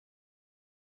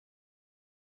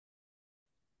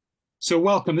So,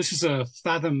 welcome. This is a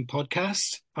Fathom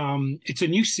podcast. It's a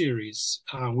new series.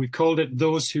 We've called it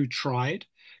Those Who Tried,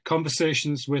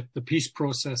 Conversations with the Peace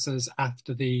Processors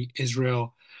After the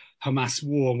Israel-Hamas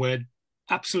War. We're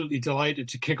absolutely delighted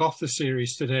to kick off the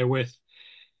series today with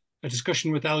a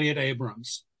discussion with Elliott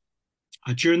Abrams.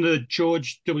 During the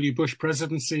George W. Bush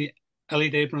presidency,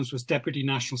 Elliott Abrams was Deputy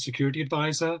National Security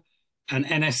Advisor and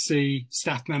NSC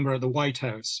staff member at the White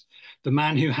House, the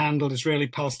man who handled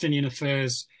Israeli-Palestinian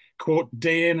affairs, quote,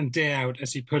 day in and day out,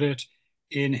 as he put it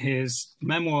in his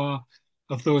memoir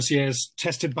of those years,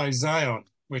 Tested by Zion,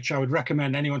 which I would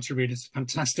recommend anyone to read. It's a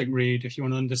fantastic read if you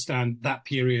want to understand that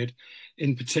period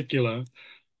in particular.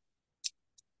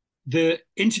 The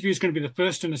interview is going to be the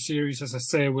first in a series. As I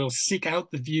say, we'll seek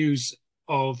out the views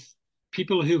of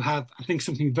people who have, I think,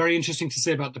 something very interesting to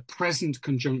say about the present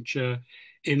conjuncture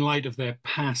in light of their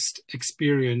past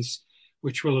experience,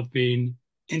 which will have been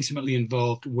intimately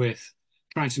involved with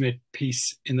trying to make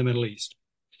peace in the Middle East.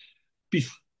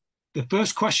 The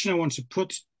first question I want to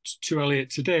put to Elliott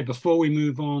today, before we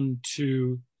move on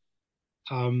to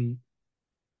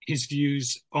his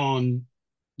views on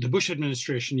the Bush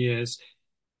administration years,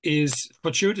 is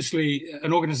fortuitously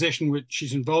an organization which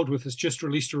she's involved with has just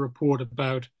released a report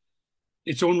about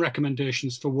its own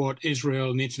recommendations for what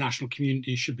Israel and the international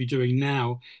community should be doing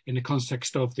now in the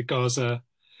context of the Gaza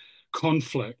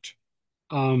conflict.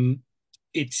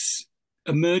 It's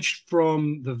emerged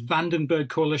from the Vandenberg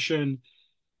Coalition,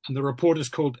 and the report is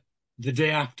called The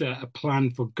Day After, A Plan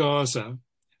for Gaza.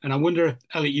 And I wonder if,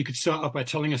 Elliott, you could start off by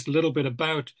telling us a little bit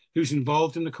about who's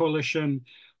involved in the coalition,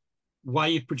 why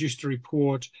you've produced a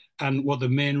report, and what the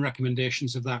main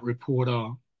recommendations of that report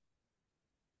are.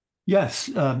 Yes,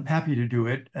 happy to do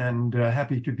it, and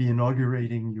happy to be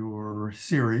inaugurating your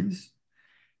series.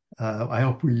 I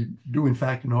hope we do, in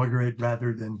fact, inaugurate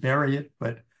rather than bury it,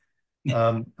 but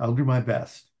I'll do my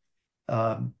best.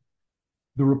 The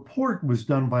report was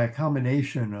done by a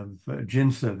combination of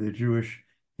JINSA, the Jewish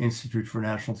Institute for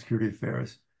National Security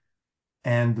Affairs,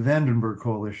 and the Vandenberg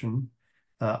Coalition.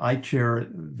 I chair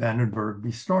Vandenberg.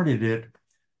 We started it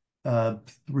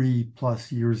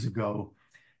 3+ years ago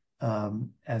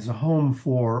as a home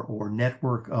for or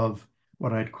network of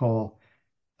what I'd call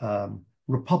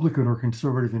Republican or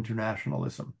conservative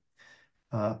internationalism.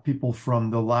 People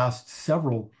from the last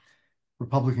several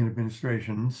Republican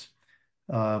administrations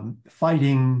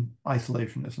fighting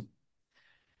isolationism.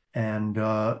 And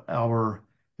our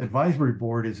advisory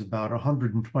board is about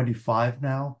 125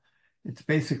 now. It's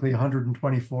basically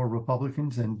 124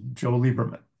 Republicans and Joe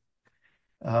Lieberman.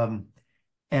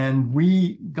 And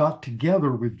we got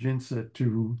together with JINSA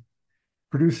to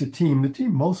produce a team, the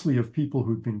team mostly of people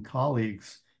who'd been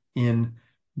colleagues in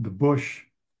the Bush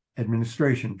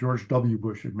administration, George W.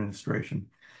 Bush administration.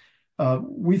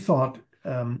 We thought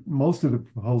most of the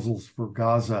proposals for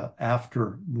Gaza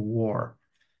after the war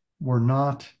were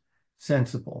not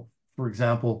sensible. For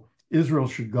example, Israel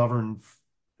should govern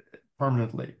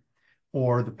permanently,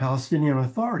 or the Palestinian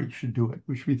Authority should do it,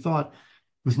 which we thought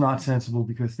was not sensible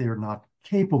because they are not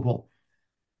capable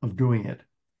of doing it.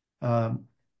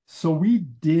 So we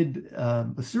did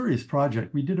a serious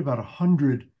project. We did about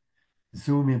 100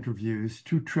 Zoom interviews,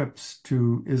 2 trips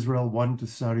to Israel, 1 to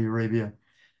Saudi Arabia,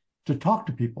 to talk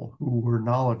to people who were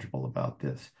knowledgeable about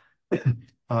this.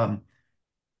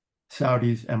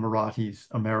 Saudis, Emiratis,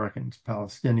 Americans,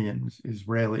 Palestinians,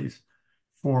 Israelis,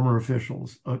 former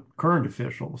officials, current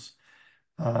officials,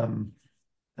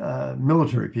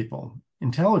 military people,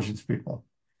 intelligence people.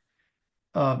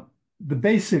 The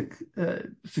basic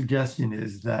suggestion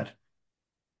is that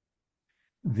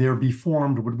there be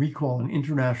formed what we call an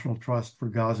international trust for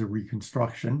Gaza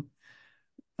reconstruction.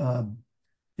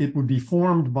 It would be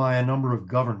formed by a number of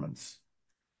governments,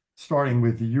 starting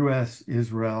with the US,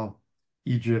 Israel,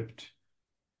 Egypt,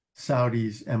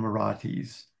 Saudis,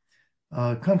 Emiratis,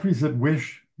 countries that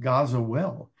wish Gaza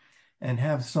well and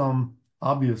have some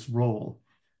obvious role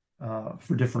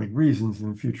for differing reasons in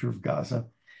the future of Gaza.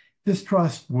 This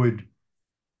trust would,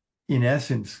 in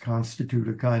essence, constitute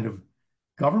a kind of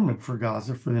government for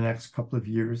Gaza for the next couple of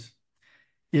years.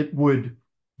 It would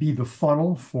be the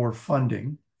funnel for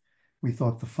funding. We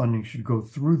thought the funding should go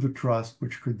through the trust,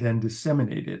 which could then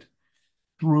disseminate it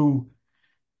through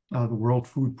the World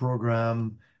Food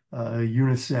Program,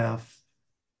 UNICEF,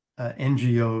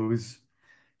 NGOs.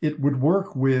 It would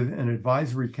work with an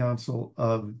advisory council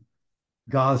of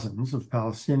Gazans, of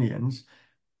Palestinians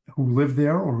who live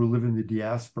there or who live in the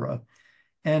diaspora.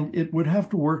 And it would have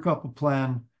to work up a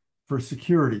plan for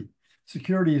security.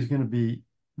 Security is going to be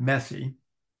messy.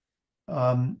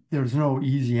 There's no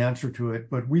easy answer to it,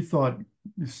 but we thought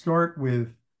you start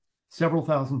with several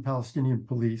thousand Palestinian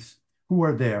police who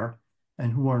are there,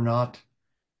 and who are not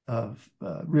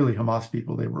really Hamas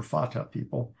people. They were Fatah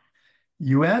people.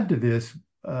 You add to this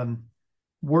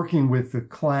working with the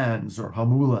clans or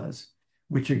hamulas,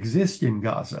 which exist in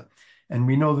Gaza. And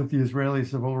we know that the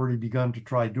Israelis have already begun to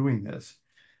try doing this,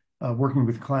 working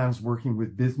with clans, working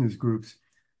with business groups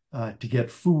to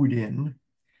get food in.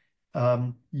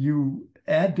 You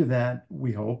add to that,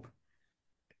 we hope,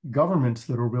 governments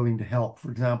that are willing to help. For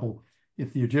example,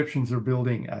 if the Egyptians are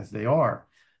building, as they are,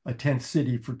 a tent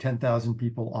city for 10,000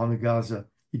 people on the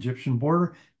Gaza-Egyptian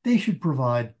border, they should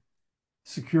provide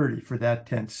security for that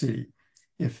tent city.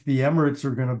 If the Emirates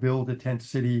are going to build a tent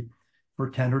city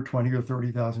for 10 or 20 or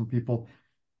 30,000 people,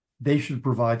 they should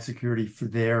provide security for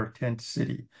their tent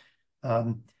city.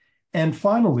 And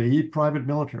finally, private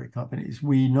military companies.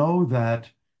 We know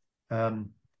that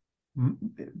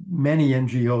many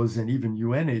NGOs and even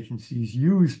UN agencies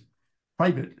use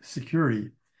private security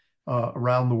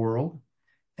around the world.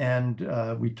 And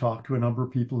we talked to a number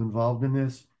of people involved in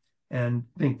this and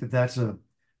think that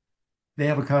they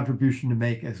have a contribution to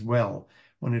make as well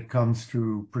when it comes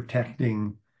to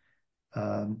protecting,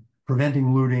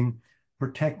 preventing looting,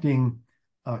 protecting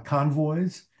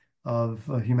convoys of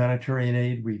humanitarian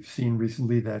aid. We've seen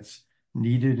recently that's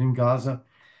needed in Gaza.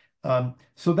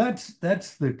 So that's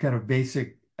the kind of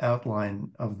basic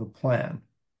outline of the plan.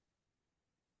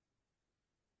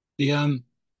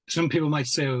 Some people might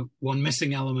say one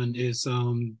missing element is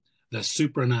the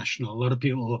supranational. A lot of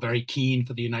people are very keen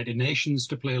for the United Nations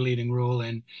to play a leading role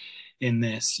in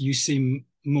this. You seem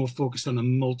more focused on a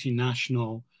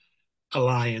multinational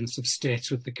alliance of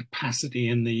states with the capacity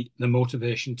and the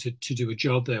motivation to do a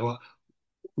job there.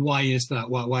 Why is that?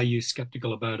 Why are you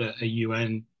skeptical about a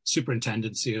UN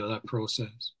superintendency of that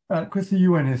process? Because the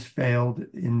UN has failed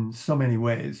in so many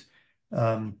ways.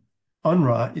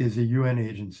 UNRWA is a UN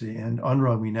agency, and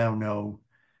UNRWA, we now know,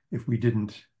 if we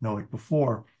didn't know it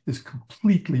before, is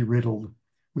completely riddled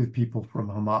with people from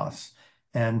Hamas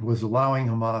and was allowing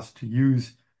Hamas to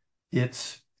use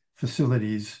its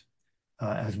facilities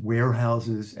as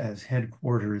warehouses, as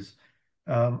headquarters.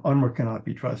 UNRWA cannot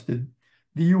be trusted.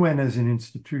 The UN as an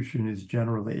institution is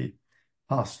generally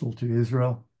hostile to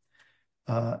Israel,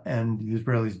 and the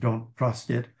Israelis don't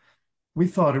trust it. We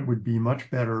thought it would be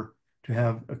much better to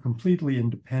have a completely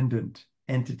independent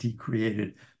entity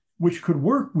created, which could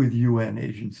work with UN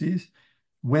agencies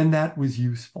when that was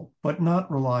useful, but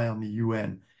not rely on the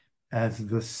UN as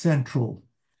the central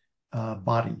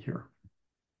body here.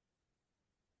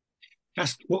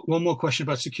 Ask one more question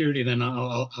about security, then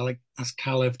I'll ask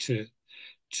Kalev to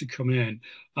come in.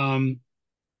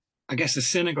 I guess a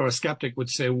cynic or a skeptic would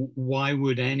say, why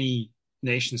would any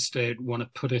nation state want to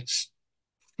put its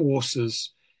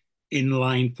forces in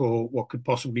line for what could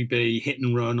possibly be hit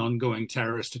and run ongoing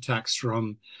terrorist attacks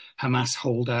from Hamas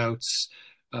holdouts,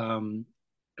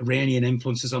 Iranian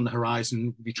influences on the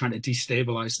horizon, be trying to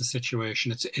destabilize the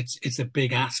situation? It's a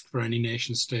big ask for any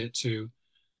nation state to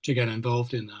get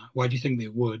involved in that. Why do you think they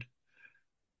would?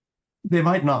 They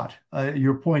might not.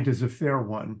 Your point is a fair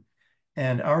one.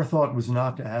 And our thought was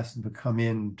not to ask them to come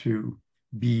in to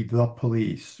be the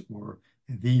police or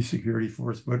the security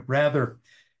force, but rather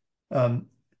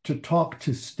to talk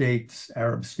to states,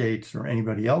 Arab states, or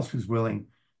anybody else who's willing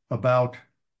about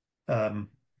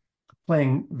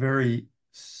playing very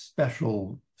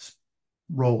special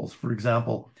roles. For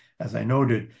example, as I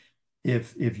noted,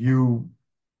 if you,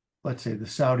 let's say the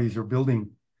Saudis are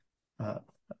building a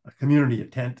community, a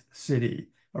tent city,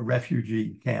 a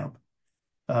refugee camp,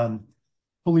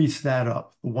 police that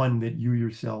up, the one that you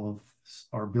yourselves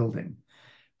are building.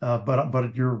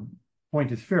 But your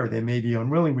point is fair. They may be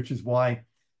unwilling, which is why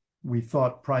we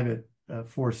thought private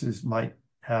forces might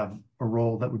have a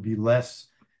role that would be less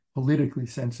politically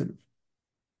sensitive.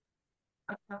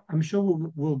 I'm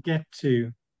sure we'll get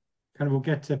to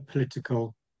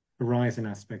political horizon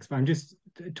aspects, but I'm just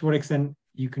to what extent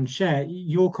you can share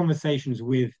your conversations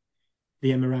with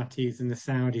the Emiratis and the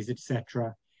Saudis,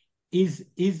 etc. Is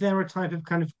there a type of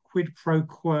kind of quid pro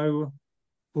quo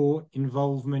for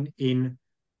involvement in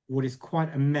what is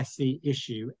quite a messy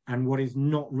issue and what is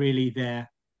not really their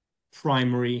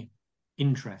primary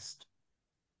interest?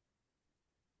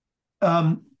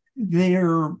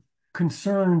 They're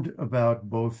concerned about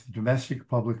both domestic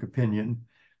public opinion.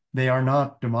 They are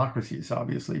not democracies,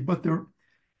 obviously, but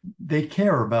they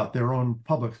care about their own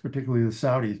publics, particularly the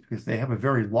Saudis, because they have a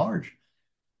very large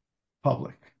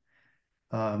public,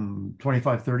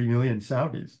 25, 30 million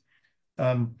Saudis.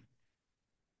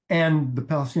 And the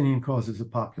Palestinian cause is a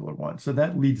popular one. So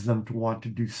that leads them to want to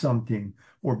do something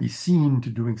or be seen to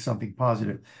doing something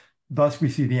positive. Thus, we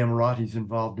see the Emiratis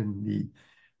involved in the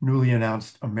newly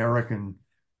announced American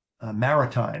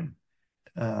maritime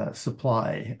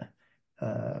supply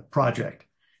project.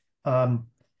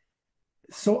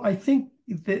 So I think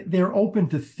that they're open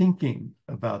to thinking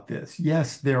about this.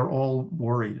 Yes, they're all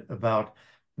worried about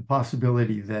the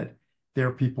possibility that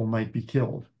their people might be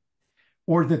killed,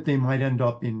 or that they might end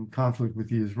up in conflict with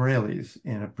the Israelis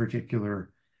in a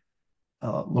particular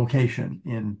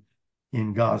location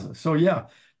in Gaza. So yeah,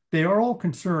 they are all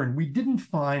concerned. We didn't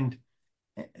find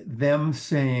them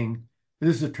saying,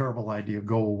 this is a terrible idea,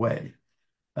 go away.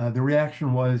 The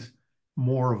reaction was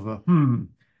more of a,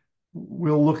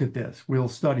 we'll look at this, we'll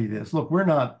study this. Look, we're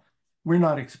not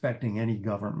expecting any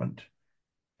government,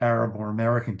 Arab or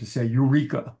American, to say,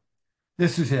 Eureka,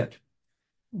 this is it.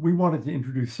 We wanted to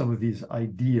introduce some of these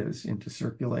ideas into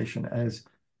circulation as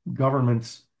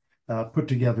governments put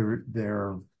together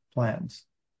their plans.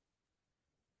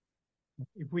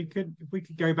 If we could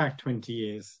go back 20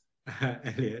 years,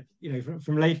 Elliott,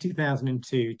 from late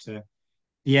 2002 to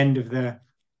the end of the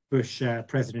Bush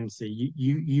presidency,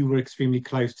 you were extremely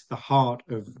close to the heart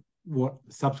of what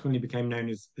subsequently became known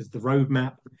as the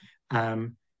roadmap,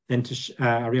 then to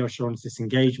Ariel Sharon's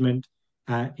disengagement.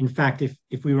 In fact,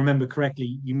 if we remember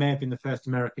correctly, you may have been the first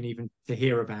American even to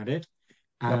hear about it.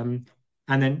 Yep.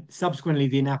 And then subsequently,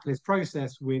 the Annapolis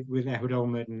process with Ehud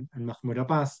Olmert and Mahmoud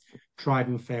Abbas tried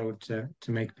and failed to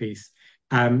make peace.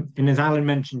 And as Alan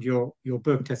mentioned, your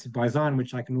book, Tested by Zion,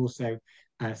 which I can also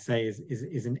say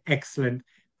is an excellent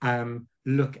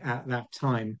look at that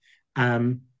time.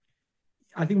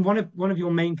 I think one of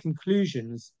your main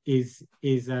conclusions is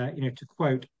to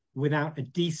quote, without a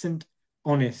decent,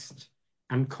 honest,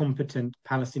 and competent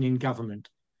Palestinian government,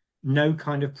 no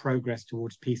kind of progress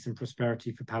towards peace and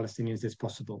prosperity for Palestinians is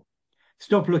possible.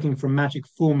 Stop looking for a magic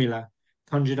formula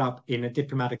conjured up in a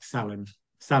diplomatic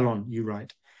salon, you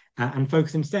write, and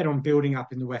focus instead on building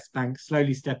up in the West Bank,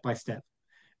 slowly, step by step,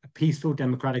 a peaceful,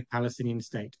 democratic Palestinian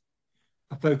state.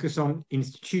 A focus on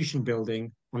institution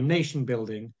building, on nation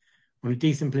building, on a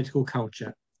decent political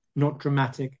culture, not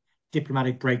dramatic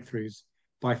diplomatic breakthroughs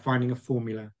by finding a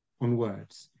formula on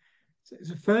words.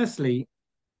 So firstly,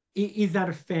 is that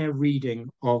a fair reading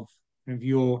of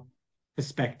your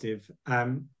perspective?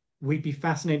 We'd be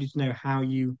fascinated to know how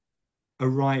you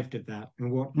arrived at that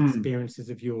and what experiences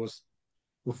of yours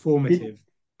were formative.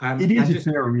 It is a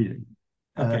fair reading.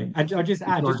 Okay, and I'll just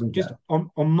add, just on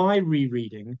my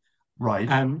rereading,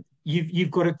 right?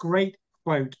 You've got a great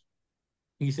quote.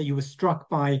 You say you were struck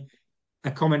by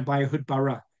a comment by Ehud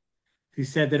Barak, who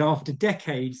said that after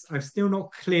decades, I'm still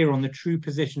not clear on the true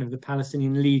position of the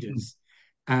Palestinian leaders.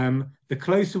 The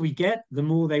closer we get, the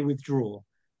more they withdraw.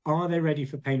 Are they ready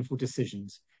for painful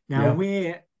decisions? Now,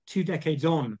 we're 2 decades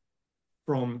on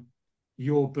from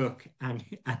your book and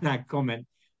that comment.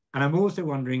 And I'm also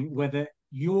wondering whether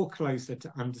you're closer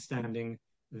to understanding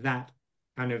that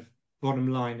kind of bottom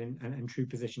line and true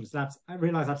positions. I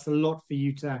realize that's a lot for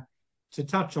you to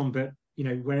touch on, but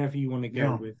wherever you want to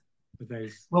go with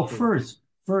those. Well,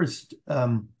 first,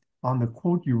 on the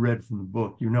quote you read from the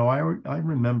book, I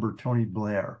remember Tony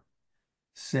Blair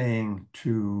saying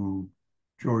to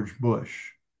George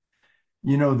Bush,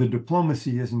 the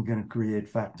diplomacy isn't going to create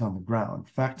facts on the ground.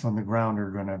 Facts on the ground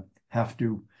are going to have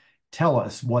to tell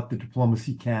us what the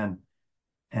diplomacy can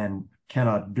and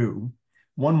cannot do.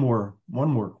 One more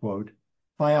quote,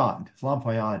 Fayyad, Salam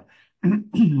Fayyad,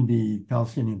 the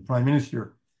Palestinian prime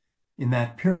minister in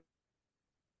that period.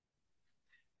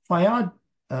 Fayyad,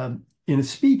 in a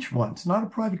speech once, not a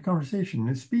private conversation, in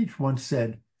a speech once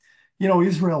said,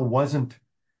 Israel wasn't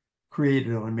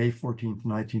created on May 14th,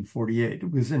 1948.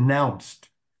 It was announced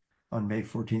on May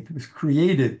 14th. It was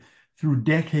created through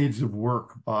decades of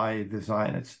work by the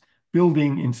Zionists,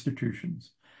 building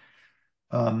institutions.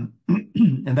 And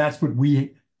that's what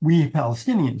we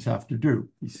Palestinians have to do,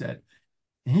 he said.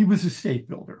 He was a state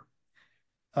builder.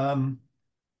 The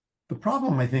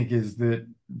problem, I think, is that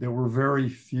there were very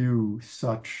few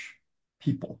such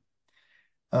people.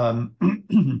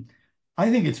 I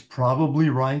think it's probably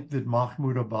right that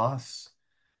Mahmoud Abbas,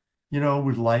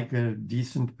 would like a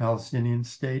decent Palestinian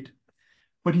state,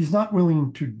 but he's not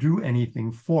willing to do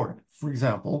anything for it. For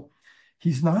example,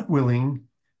 he's not willing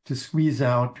to squeeze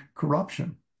out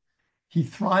corruption. He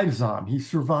survives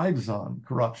on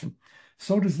corruption.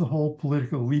 So does the whole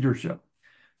political leadership.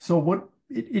 So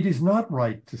it is not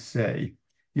right to say,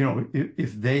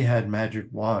 if they had magic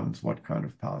wands, what kind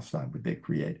of Palestine would they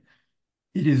create?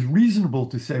 It is reasonable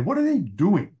to say, what are they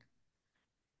doing?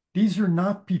 These are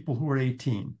not people who are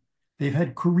 18. They've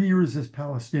had careers as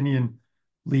Palestinian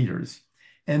leaders,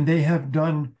 and they have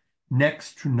done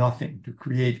next to nothing to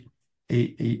create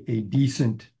a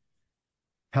decent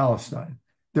Palestine.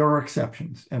 There are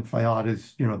exceptions, and Fayyad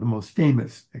is, the most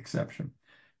famous exception.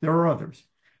 There are others.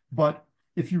 But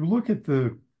if you look at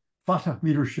the Fatah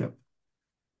leadership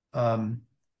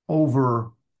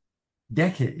over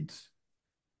decades,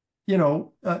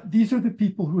 these are the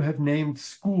people who have named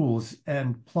schools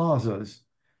and plazas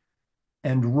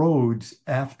and roads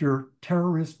after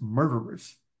terrorist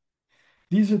murderers.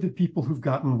 These are the people who've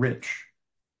gotten rich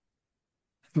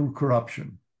through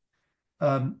corruption.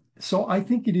 So I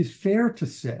think it is fair to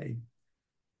say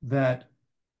that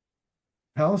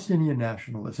Palestinian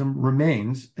nationalism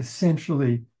remains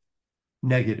essentially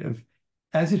negative,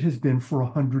 as it has been for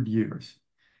 100 years.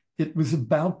 It was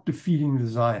about defeating the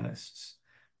Zionists.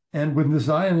 And when the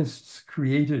Zionists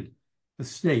created the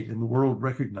state and the world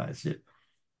recognized it,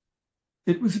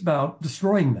 it was about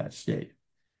destroying that state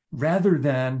rather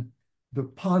than the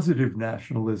positive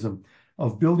nationalism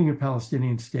of building a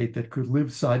Palestinian state that could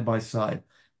live side by side,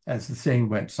 as the saying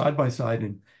went, side by side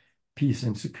in peace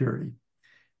and security.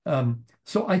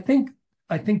 So I think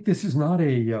this is not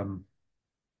an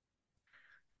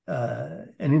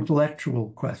intellectual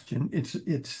question.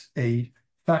 It's a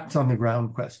facts on the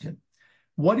ground question.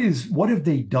 What have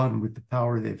they done with the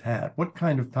power they've had? What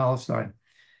kind of Palestine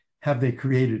have they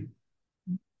created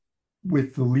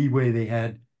with the leeway they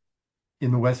had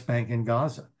in the West Bank and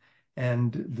Gaza?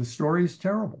 And the story is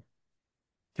terrible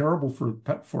for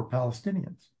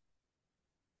Palestinians.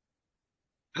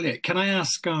 Elliott, can I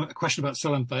ask a question about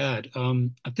Salam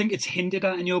Fayyad? I think it's hinted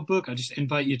at in your book. I just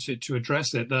invite you to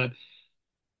address it. That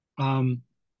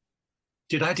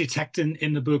did I detect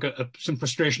in the book some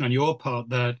frustration on your part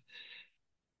that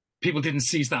people didn't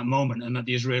seize that moment and that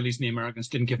the Israelis and the Americans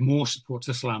didn't give more support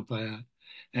to Salam Fayyad?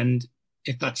 And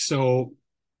if that's so,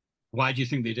 why do you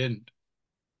think they didn't?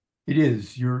 It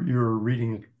is. You're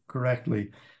reading it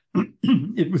correctly.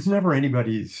 It was never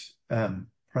anybody's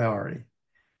priority.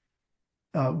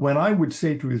 When I would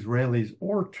say to Israelis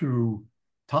or to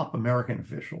top American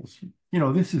officials,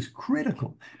 this is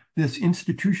critical. This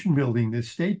institution building,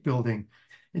 this state building,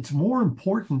 it's more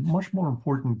important, much more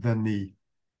important than the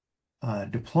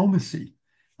diplomacy.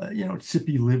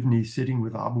 Tzipi Livni sitting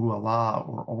with Abu Allah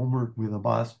or Olmert with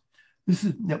Abbas. This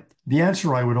is the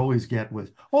answer I would always get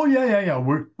was, oh yeah,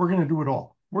 we're going to do it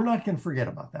all. We're not going to forget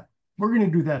about that. We're going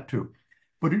to do that too.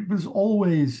 But it was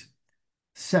always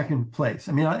second place.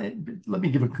 I mean, let me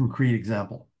give a concrete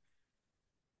example.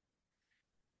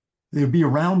 There'd be a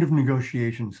round of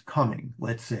negotiations coming,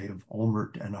 let's say, of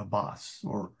Olmert and Abbas,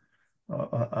 or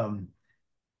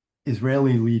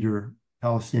Israeli leader,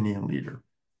 Palestinian leader.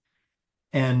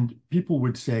 And people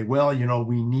would say, well,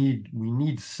 we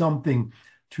need something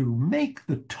to make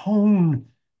the tone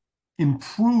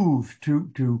improve,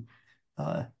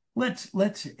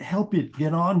 let's help it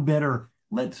get on better.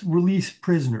 Let's release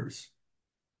prisoners.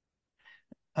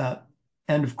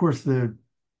 And of course, the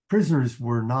prisoners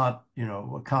were not,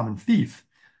 a common thief.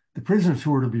 The prisoners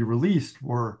who were to be released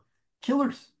were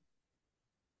killers.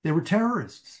 They were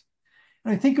terrorists.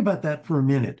 And I think about that for a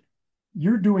minute.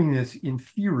 You're doing this in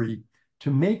theory to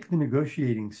make the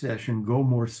negotiating session go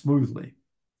more smoothly.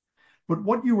 But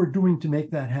what you are doing to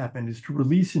make that happen is to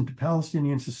release into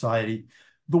Palestinian society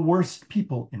the worst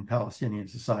people in Palestinian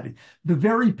society, the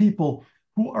very people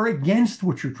who are against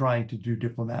what you're trying to do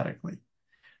diplomatically.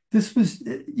 This was,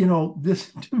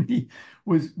 this to me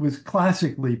was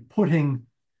classically putting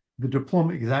the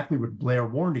diplomacy, exactly what Blair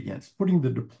warned against, putting the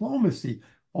diplomacy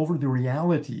over the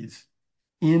realities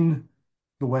in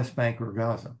the West Bank or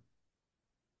Gaza.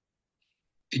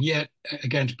 And yet,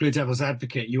 again, to play devil's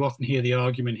advocate, you often hear the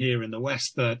argument here in the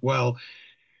West that, well,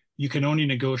 you can only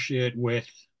negotiate with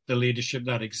the leadership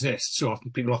that exists. So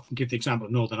people often give the example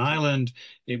of Northern Ireland.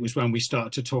 It was when we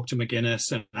started to talk to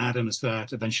McGuinness and Adams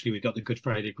that eventually we got the Good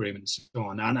Friday Agreement and so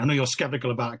on. And I know you're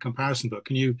skeptical about a comparison, but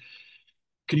can you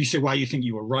say why you think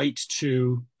you were right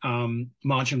to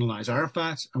marginalize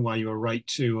Arafat and why you were right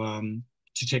to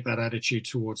take that attitude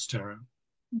towards terror?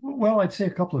 Well, I'd say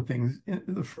a couple of things.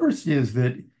 The first is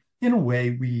that, in a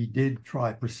way, we did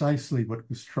try precisely what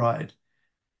was tried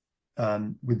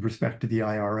with respect to the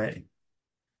IRA.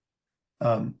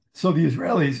 So the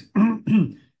Israelis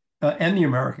and the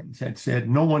Americans had said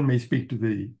no one may speak to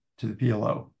the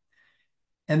PLO,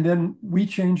 and then we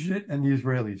changed it, and the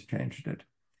Israelis changed it,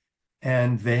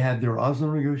 and they had their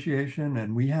Oslo negotiation,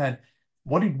 and we had.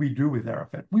 What did we do with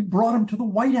Arafat? We brought him to the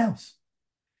White House.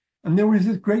 And there was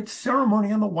this great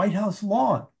ceremony on the White House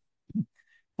lawn.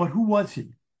 But who was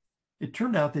he? It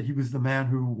turned out that he was the man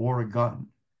who wore a gun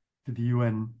to the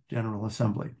UN General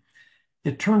Assembly.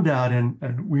 It turned out,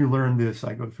 and we learned this,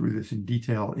 I go through this in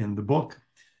detail in the book,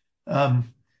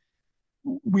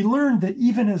 we learned that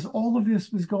even as all of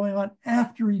this was going on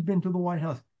after he'd been to the White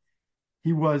House,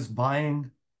 he was buying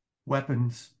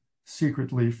weapons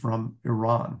secretly from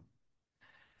Iran.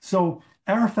 So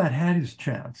Arafat had his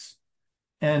chance,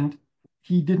 and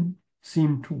he didn't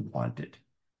seem to want it.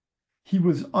 He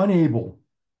was unable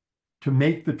to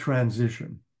make the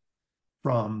transition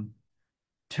from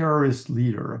terrorist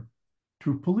leader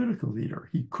to political leader.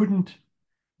 He couldn't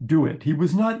do it. He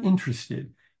was not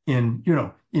interested in,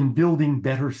 in building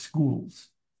better schools.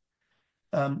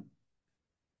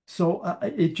 So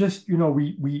it just,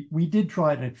 we did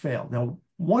try it and it failed. Now,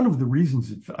 one of the reasons,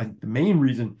 the main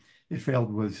reason it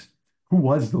failed was who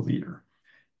was the leader.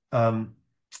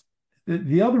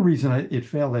 The other reason it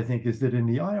failed, I think, is that in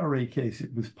the IRA case,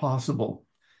 it was possible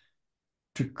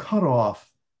to cut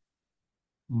off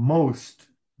most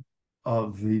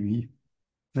of the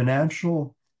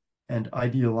financial and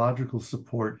ideological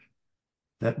support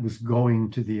that was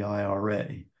going to the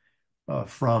IRA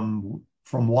from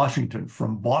Washington,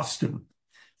 from Boston,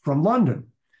 from London,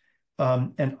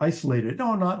 and isolated,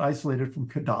 no, not isolated from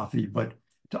Gaddafi, but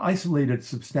to isolate it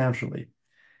substantially.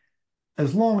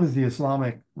 As long as the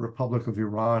Islamic Republic of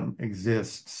Iran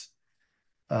exists,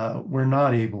 we're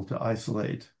not able to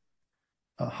isolate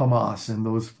Hamas and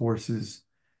those forces,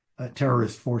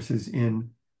 terrorist forces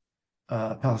in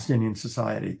Palestinian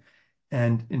society.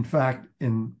 And in fact,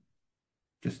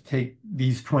 just take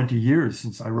these 20 years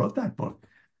since I wrote that book,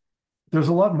 there's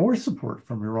a lot more support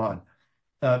from Iran.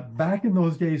 Back in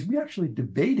those days, we actually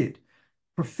debated,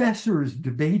 professors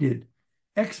debated,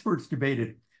 experts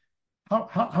debated,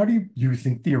 how do you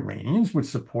think the Iranians would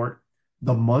support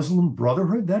the Muslim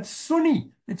Brotherhood? That's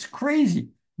Sunni. It's crazy.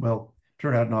 Well, it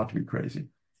turned out not to be crazy.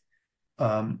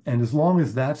 And as long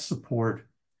as that support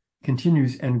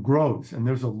continues and grows, and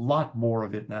there's a lot more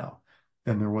of it now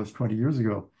than there was 20 years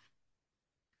ago,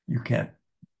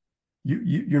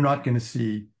 you're not going to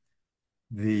see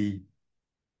the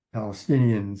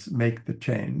Palestinians make the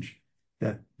change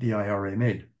that the IRA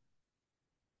made.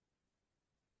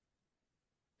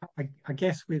 I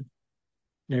guess with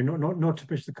not to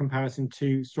push the comparison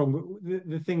too strong, but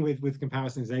the thing with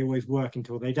comparisons, they always work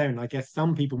until they don't. I guess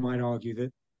some people might argue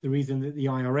that the reason that the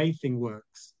IRA thing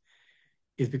works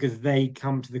is because they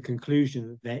come to the conclusion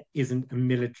that there isn't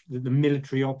that the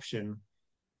military option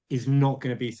is not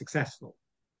going to be successful.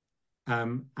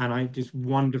 And I just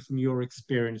wonder from your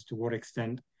experience to what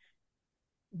extent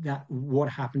that what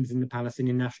happens in the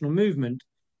Palestinian national movement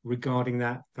regarding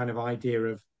that kind of idea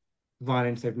of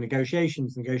violence over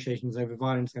negotiations over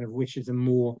violence, kind of which is a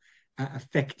more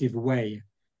effective way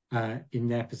in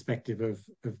their perspective of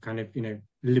kind of,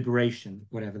 liberation,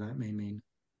 whatever that may mean.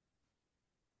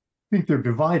 I think they're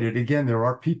divided. Again, there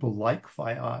are people like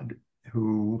Fayyad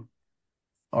who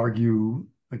argue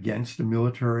against a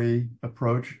military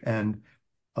approach, and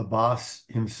Abbas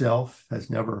himself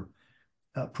has never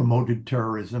promoted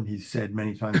terrorism. He's said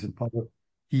many times in public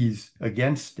he's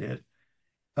against it.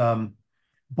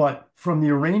 But from the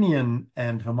Iranian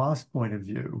and Hamas point of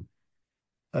view,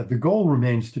 the goal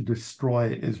remains to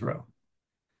destroy Israel.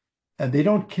 And they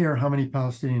don't care how many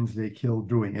Palestinians they kill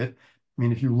doing it. I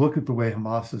mean, if you look at the way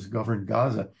Hamas has governed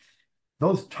Gaza,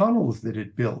 those tunnels that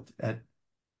it built at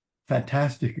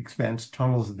fantastic expense,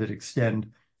 tunnels that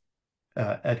extend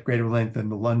at greater length than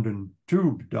the London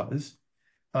Tube does,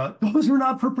 those are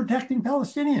not for protecting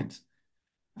Palestinians.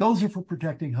 Those are for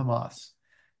protecting Hamas.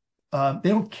 They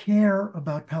don't care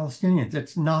about Palestinians.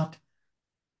 It's not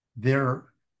their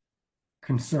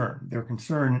concern. Their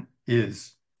concern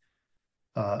is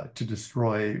to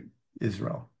destroy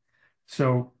Israel.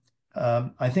 So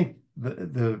I think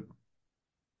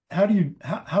how do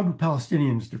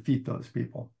Palestinians defeat those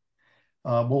people?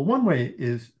 Well, one way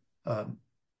is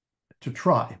to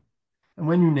try. And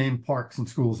when you name parks and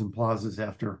schools and plazas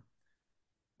after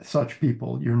such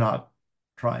people, you're not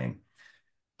trying.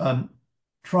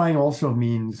 Trying also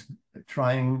means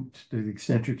trying to the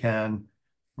extent you can,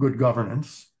 good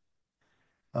governance,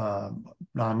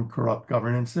 non-corrupt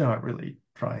governance. They're not really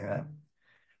trying that.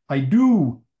 I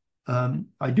do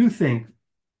think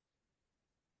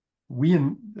we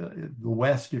in the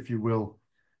West, if you will,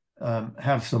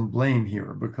 have some blame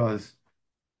here because,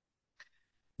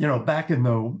 back in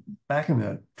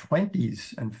the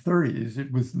 20s and 30s,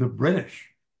 it was the British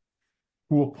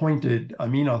who appointed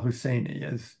Amin al-Husseini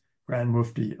as Grand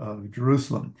Mufti of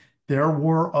Jerusalem. There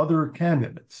were other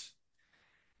candidates,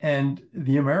 and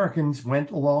the Americans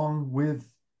went along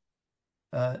with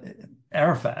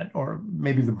Arafat, or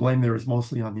maybe the blame there is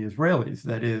mostly on the Israelis,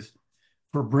 that is,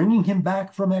 for bringing him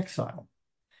back from exile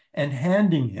and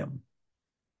handing him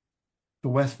the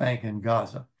West Bank and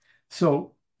Gaza.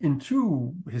 So in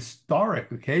two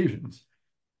historic occasions,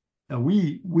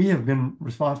 we have been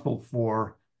responsible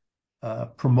for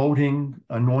promoting,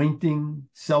 anointing,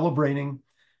 celebrating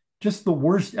just the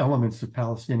worst elements of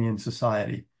Palestinian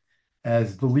society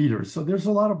as the leaders. So there's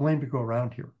a lot of blame to go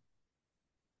around here.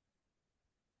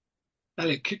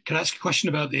 Elliot, can I ask a question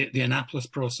about the Annapolis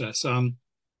process?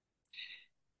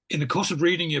 In the course of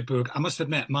reading your book, I must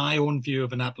admit my own view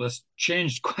of Annapolis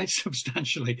changed quite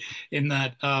substantially in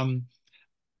that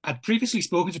I'd previously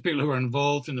spoken to people who were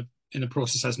involved in the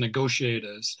process as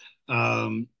negotiators. A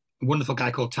wonderful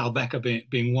guy called Tal Becker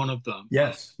being one of them.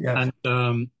 Yes, yes.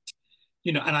 And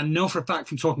and I know for a fact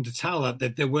from talking to Tal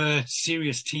that there were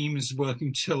serious teams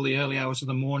working till the early hours of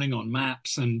the morning on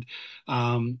maps, and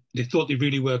they thought they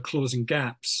really were closing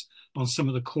gaps on some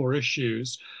of the core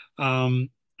issues.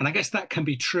 And I guess that can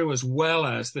be true, as well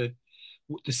as that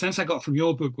the sense I got from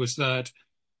your book was that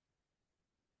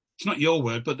it's not your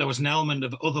word, but there was an element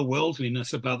of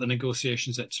otherworldliness about the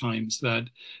negotiations at times, that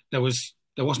there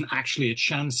wasn't actually a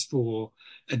chance for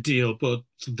a deal, but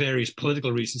for various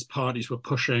political reasons, parties were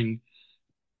pushing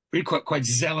really quite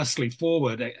zealously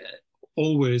forward,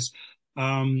 always.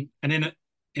 And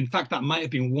in fact, that might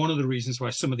have been one of the reasons why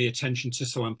some of the attention to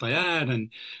Salam Fayyad and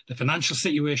the financial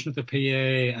situation of the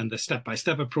PA and the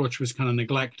step-by-step approach was kind of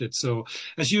neglected. So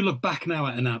as you look back now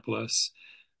at Annapolis,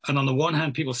 and on the one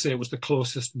hand, people say it was the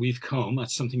closest we've come,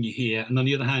 that's something you hear, and on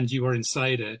the other hand, you were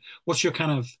inside it. What's your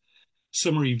kind of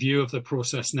summary view of the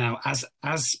process now, as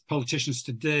politicians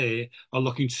today are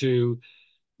looking to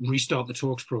restart the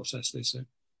talks process, they say?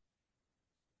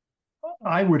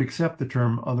 I would accept the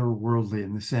term otherworldly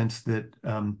in the sense that,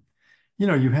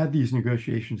 you had these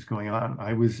negotiations going on.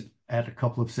 I was at a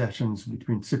couple of sessions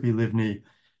between Tzipi Livni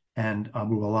and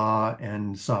Abu Ala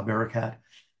and Saeb Erekat.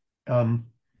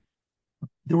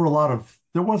 There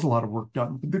was a lot of work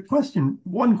done. But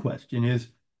one question is,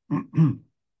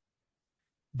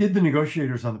 did the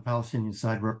negotiators on the Palestinian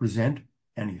side represent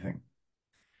anything?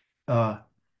 And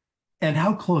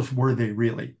how close were they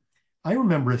really? I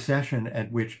remember a session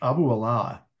at which Abu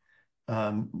Ala,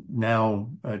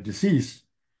 now deceased,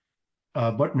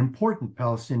 but an important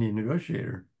Palestinian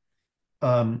negotiator,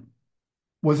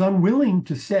 was unwilling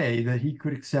to say that he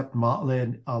could accept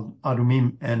Ma'ale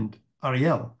Adumim and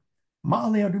Ariel.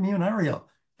 Ma'ale Adumim and Ariel,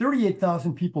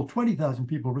 38,000 people, 20,000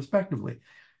 people, respectively.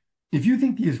 If you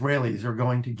think the Israelis are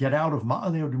going to get out of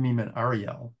Ma'ale Adumim and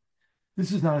Ariel,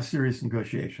 this is not a serious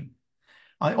negotiation.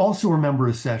 I also remember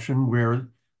a session where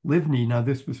Livni, now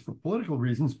this was for political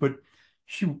reasons, but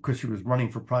because she was running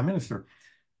for prime minister,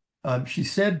 she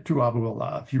said to Abu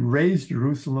Ala, if you raise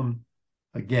Jerusalem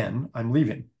again, I'm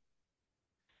leaving.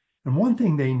 And one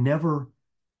thing they never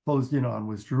closed in on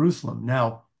was Jerusalem.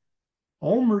 Now,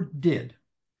 Olmert did.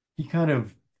 He kind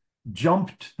of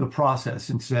jumped the process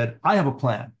and said, I have a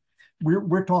plan.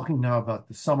 We're talking now about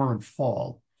the summer and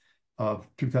fall of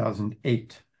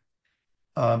 2008.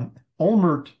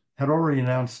 Olmert had already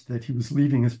announced that he was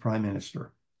leaving as prime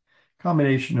minister.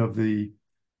 Combination of the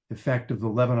effect of the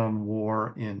Lebanon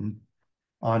war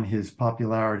on his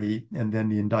popularity and then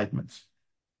the indictments.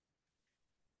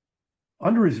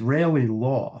 Under Israeli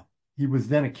law, he was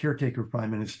then a caretaker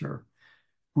prime minister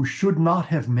who should not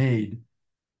have made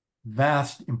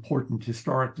vast, important,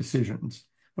 historic decisions,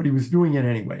 but he was doing it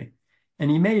anyway.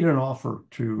 And he made an offer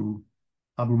to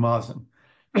Abu Mazen.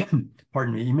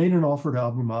 Pardon me. He made an offer to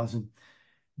Abu Mazen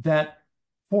that,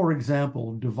 for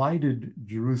example, divided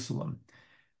Jerusalem,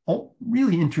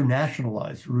 really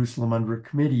internationalized Jerusalem under a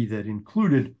committee that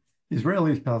included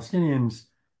Israelis, Palestinians,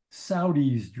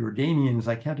 Saudis, Jordanians.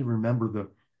 I can't even remember the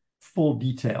full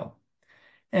detail.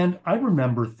 And I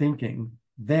remember thinking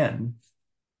then,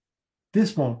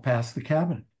 this won't pass the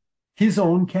cabinet, his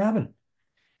own cabinet.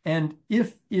 And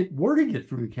if it were to get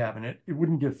through the cabinet, it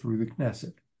wouldn't get through the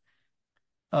Knesset.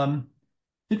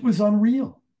 It was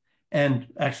unreal and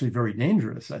actually very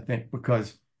dangerous, I think,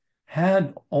 because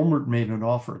had Olmert made an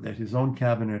offer that his own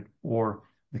cabinet or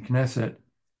the Knesset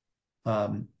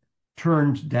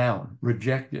turned down,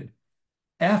 rejected,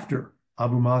 after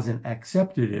Abu Mazen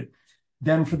accepted it,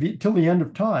 then till the end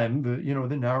of time, the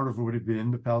narrative would have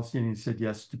been the Palestinians said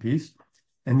yes to peace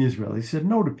and the Israelis said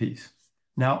no to peace.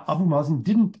 Now, Abu Mazen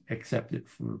didn't accept it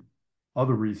for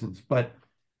other reasons, but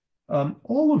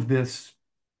all of this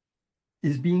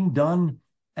is being done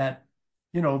at,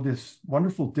 this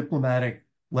wonderful diplomatic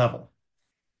level.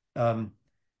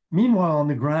 Meanwhile, on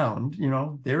the ground,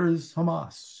 there is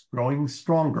Hamas growing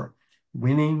stronger,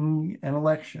 winning an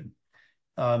election.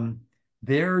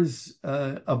 There's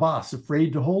Abbas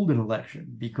afraid to hold an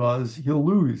election because he'll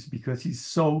lose, because he's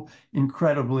so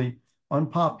incredibly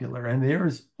unpopular. And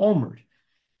there's Olmert,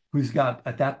 who's got,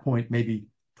 at that point, maybe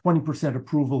 20%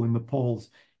 approval in the polls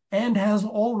and has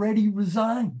already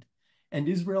resigned. And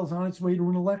Israel's on its way to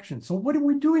an election. So what are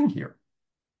we doing here?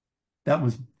 That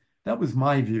was That was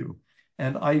my view.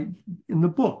 And I, in the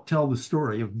book, tell the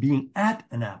story of being at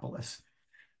Annapolis,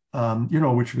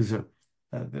 which was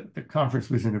the conference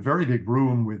was in a very big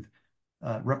room with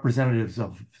representatives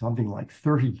of something like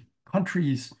 30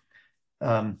 countries.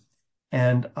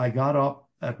 And I got up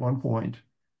at one point,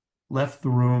 left the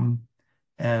room,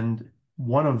 and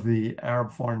one of the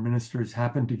Arab foreign ministers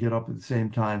happened to get up at the same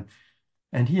time.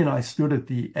 And he and I stood at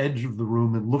the edge of the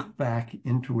room and looked back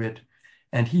into it.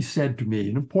 And he said to me,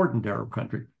 an important Arab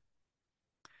country,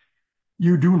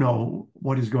 "You do know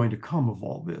what is going to come of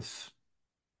all this."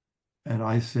 And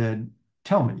I said,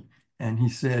 "Tell me." And he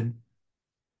said,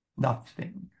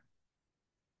 "Nothing."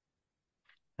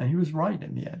 And he was right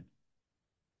in the end.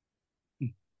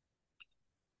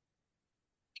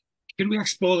 Can we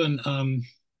explore then?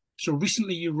 So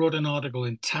recently you wrote an article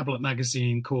in Tablet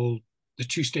magazine called The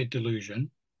Two-State Delusion.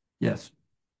 Yes.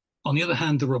 On the other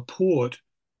hand, the report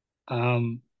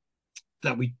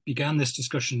that we began this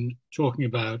discussion talking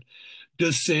about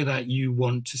does say that you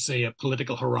want to see a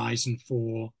political horizon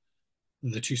for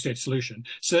the two-state solution.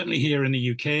 Certainly here in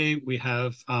the UK, we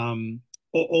have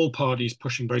all parties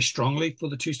pushing very strongly for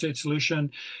the two-state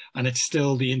solution, and it's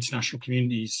still the international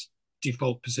community's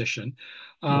default position.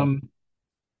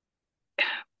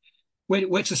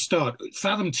 Where to start?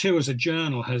 Fathom 2 as a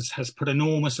journal has put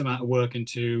enormous amount of work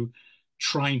into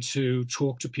trying to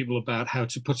talk to people about how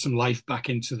to put some life back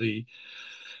into the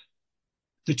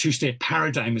two-state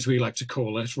paradigm, as we like to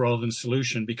call it, rather than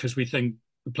solution, because we think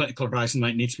the political horizon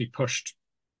might need to be pushed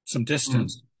some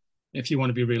distance if you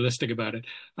want to be realistic about it.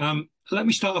 Let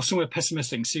me start off somewhere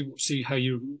pessimistic and see how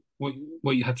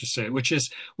what you have to say, which is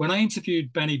when I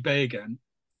interviewed Benny Begin,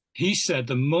 he said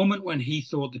the moment when he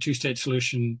thought the two-state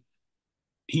solution,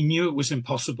 he knew it was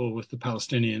impossible with the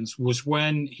Palestinians, was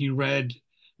when he read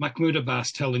Mahmoud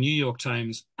Abbas tell the New York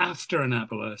Times after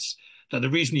Annapolis that the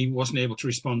reason he wasn't able to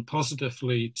respond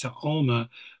positively to Ulma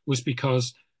was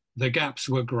because the gaps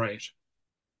were great.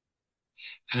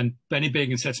 And Benny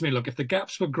Begin said to me, look, if the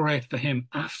gaps were great for him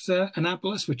after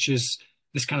Annapolis, which is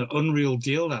this kind of unreal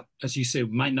deal that, as you say,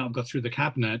 might not have got through the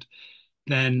cabinet,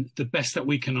 then the best that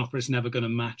we can offer is never going to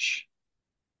match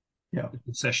the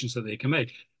concessions that they can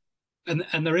make.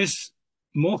 And there is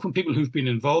more from people who've been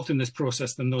involved in this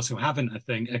process than those who haven't, I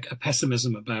think, a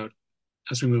pessimism about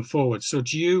as we move forward. So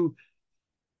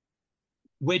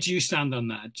where do you stand on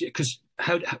that? Because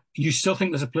how you still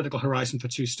think there's a political horizon for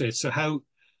two states. So how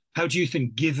do you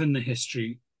think, given the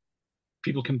history,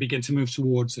 people can begin to move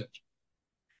towards it?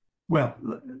 Well,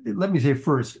 let me say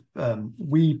first,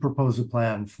 we proposed a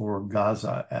plan for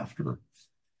Gaza after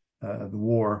the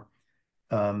war,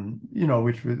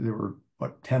 which there were,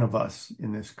 10 of us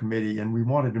in this committee, and we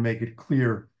wanted to make it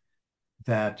clear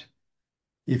that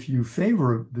if you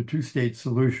favor the two-state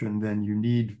solution, then you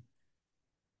need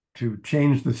to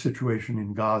change the situation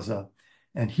in Gaza,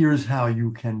 and here's how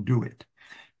you can do it.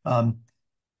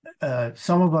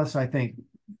 Some of us, I think,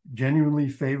 genuinely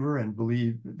favor and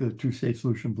believe the two-state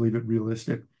solution, believe it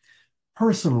realistic.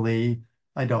 Personally,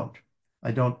 I don't.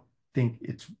 I don't think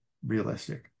it's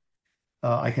realistic.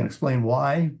 I can explain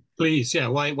why. Please, yeah.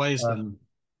 Why is that?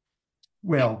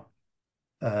 Well,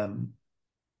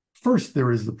 first,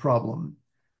 there is the problem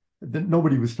that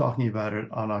nobody was talking about it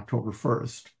on October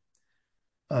 1st.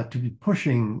 To be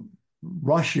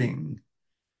rushing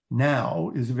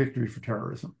now is a victory for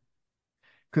terrorism.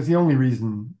 Because the only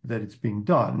reason that it's being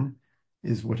done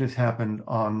is what has happened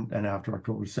on and after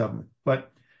October 7th.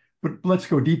 But let's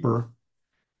go deeper.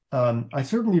 I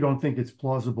certainly don't think it's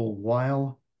plausible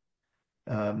while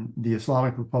the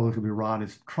Islamic Republic of Iran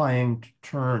is trying to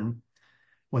turn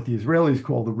what the Israelis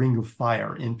call the Ring of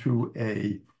Fire into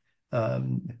a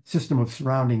system of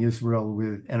surrounding Israel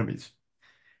with enemies,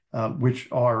 which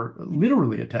are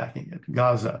literally attacking it.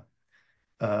 Gaza,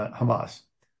 Hamas,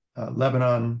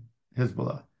 Lebanon,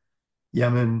 Hezbollah,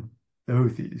 Yemen, the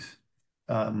Houthis.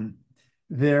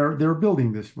 They're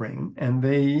building this ring, and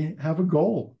they have a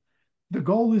goal. The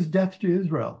goal is death to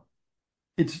Israel.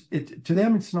 To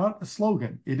them, it's not a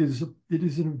slogan. It is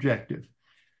an objective.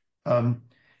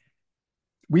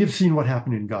 We have seen what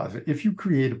happened in Gaza. If you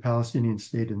create a Palestinian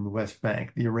state in the West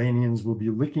Bank, the Iranians will be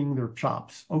licking their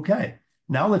chops. Okay,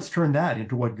 now let's turn that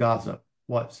into what Gaza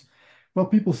was. Well,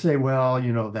 people say, well,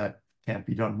 that can't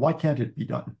be done. Why can't it be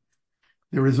done?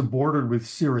 There is a border with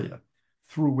Syria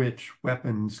through which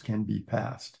weapons can be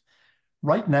passed.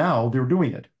 Right now, they're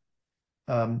doing it.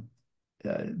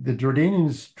 The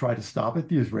Jordanians try to stop it.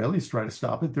 The Israelis try to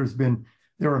stop it.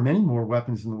 There are many more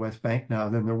weapons in the West Bank now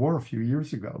than there were a few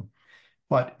years ago.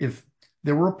 But if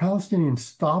there were a Palestinian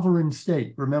sovereign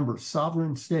state, remember,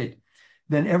 sovereign state,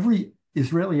 then every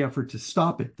Israeli effort to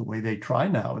stop it the way they try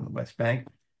now in the West Bank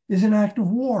is an act of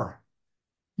war.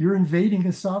 You're invading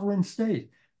a sovereign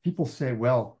state. People say,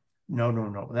 well,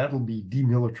 no, that'll be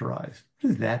demilitarized. What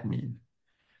does that mean?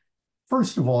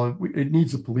 First of all, it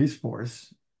needs a police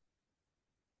force.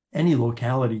 Any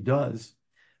locality does.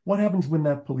 What happens when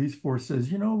that police force says,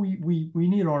 we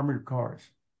need armored cars.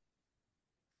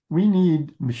 We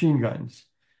need machine guns.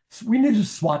 We need a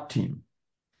SWAT team.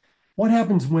 What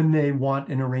happens when they want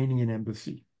an Iranian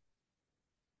embassy?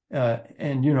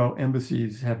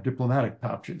 Embassies have diplomatic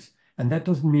pouches, and that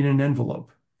doesn't mean an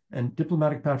envelope. And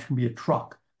diplomatic pouch can be a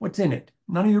truck. What's in it?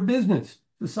 None of your business.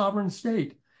 The sovereign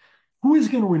state. Who is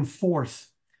going to enforce?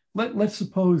 Let's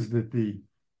suppose that the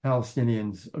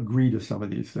Palestinians agree to some of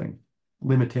these things,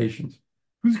 limitations.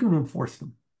 Who's going to enforce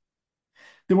them?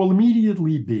 There will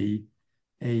immediately be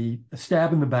a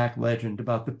stab in the back legend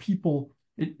about the people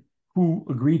who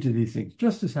agreed to these things,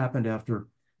 just as happened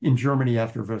in Germany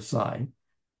after Versailles.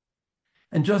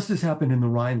 And just as happened in the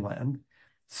Rhineland,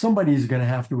 somebody is going to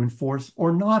have to enforce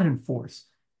or not enforce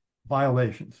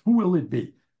violations. Who will it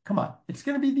be? Come on, it's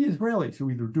going to be the Israelis who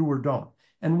either do or don't.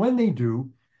 And when they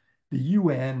do, the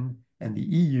UN and the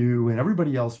EU and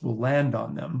everybody else will land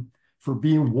on them for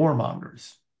being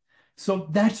warmongers. So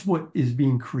that's what is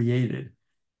being created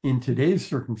in today's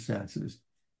circumstances,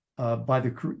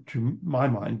 to my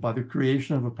mind, by the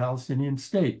creation of a Palestinian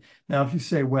state. Now, if you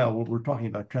say, well, we're talking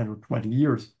about 10 or 20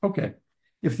 years, okay.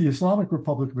 If the Islamic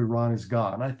Republic of Iran is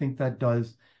gone, I think that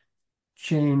does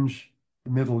change the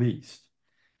Middle East.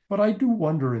 But I do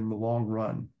wonder in the long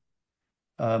run,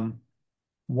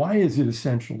 why is it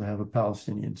essential to have a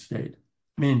Palestinian state?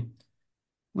 I mean,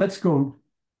 let's go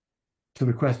to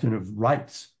the question of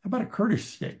rights. How about a Kurdish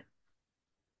state?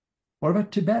 What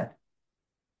about Tibet?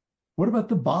 What about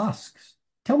the Basques?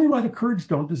 Tell me why the Kurds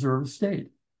don't deserve a state.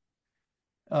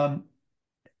 I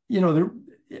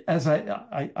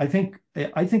think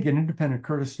an independent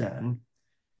Kurdistan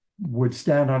would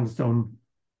stand on its own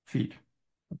feet.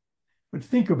 But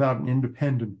think about an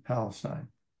independent Palestine.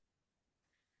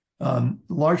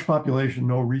 Large population,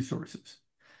 no resources.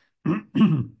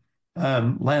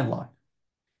 Landlocked.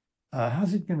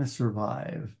 How's it going to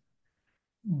survive?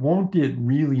 Won't it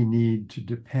really need to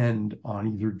depend on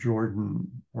either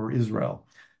Jordan or Israel?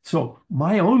 So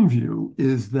my own view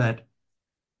is that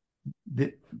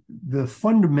the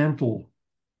fundamental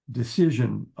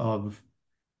decision of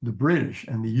the British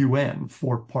and the UN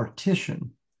for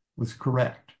partition was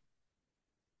correct.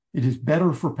 It is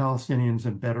better for Palestinians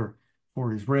and better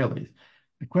for Israelis.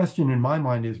 The question in my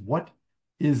mind is, what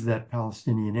is that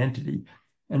Palestinian entity?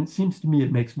 And it seems to me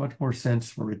it makes much more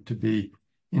sense for it to be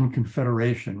in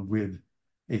confederation with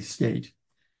a state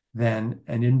than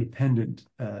an independent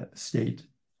state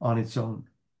on its own.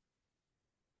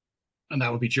 And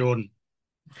that would be Jordan.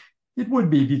 It would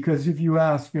be, because if you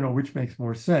ask, which makes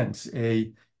more sense,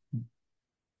 a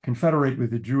confederate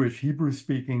with a Jewish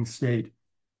Hebrew-speaking state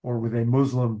or with a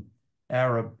Muslim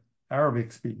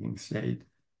Arabic-speaking state,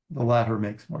 the latter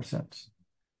makes more sense.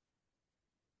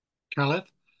 Khaled?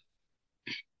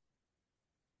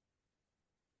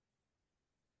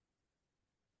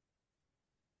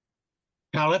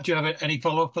 Khaled, do you have any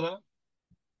follow-up for that?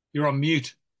 You're on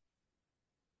mute.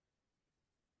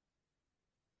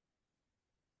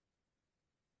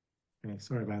 Okay,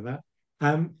 sorry about that.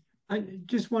 I'm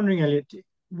just wondering, Elliott,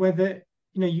 whether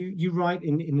you write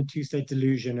in the two-state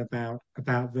delusion about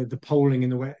the polling in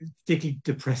the West, particularly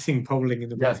depressing polling in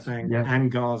the West Bank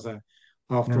and Gaza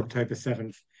after October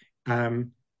 7th.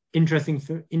 Interesting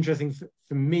for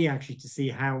me actually to see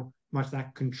how much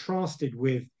that contrasted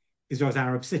with Israel's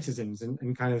Arab citizens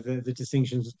and kind of the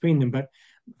distinctions between them. But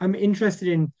I'm interested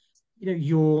in,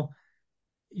 you're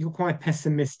quite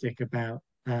pessimistic about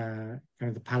kind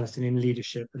of the Palestinian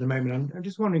leadership at the moment. I'm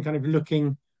just wondering, kind of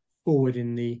looking forward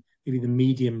in maybe the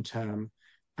medium term,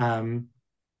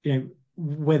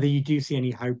 whether you do see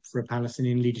any hope for a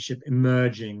Palestinian leadership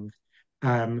emerging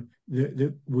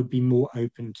that would be more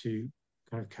open to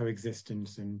kind of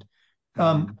coexistence and.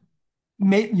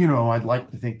 I'd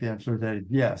like to think the answer to that is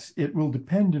yes. It will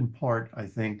depend in part, I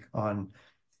think, on,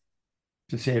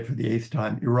 to say it for the 8th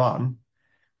time, Iran.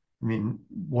 I mean,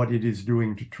 what it is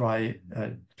doing to try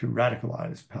to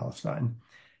radicalize Palestine.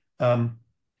 And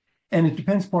it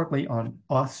depends partly on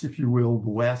us, if you will, the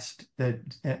West,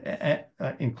 that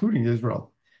including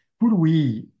Israel. Who do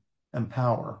we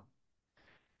empower?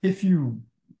 If you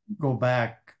go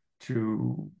back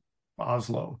to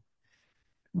Oslo,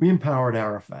 we empowered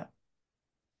Arafat.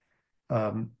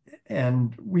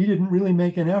 And we didn't really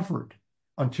make an effort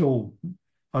until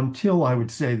I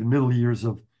would say the middle years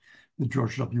of the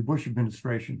George W. Bush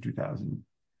administration,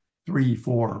 2003,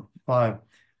 4, 5.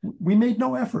 We made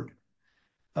no effort.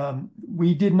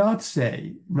 We did not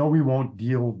say, no, we won't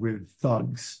deal with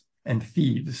thugs and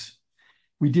thieves.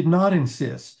 We did not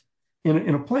insist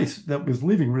in a place that was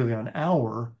living really on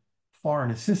our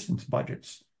foreign assistance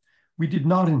budgets. We did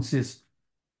not insist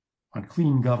on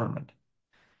clean government.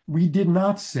 We did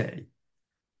not say,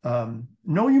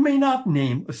 no, you may not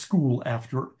name a school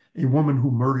after a woman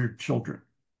who murdered children.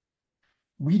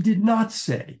 We did not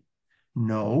say,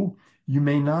 no, you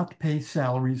may not pay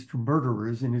salaries to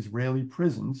murderers in Israeli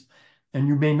prisons, and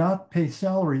you may not pay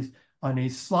salaries on a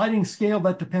sliding scale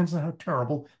that depends on how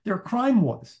terrible their crime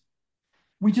was.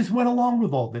 We just went along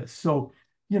with all this. So,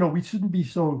 we shouldn't be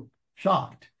so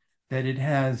shocked that it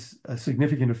has a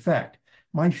significant effect.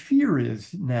 My fear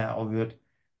is now that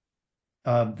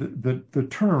the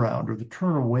turnaround or the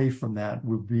turn away from that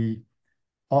will be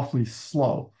awfully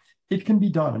slow. It can be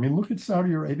done. I mean, look at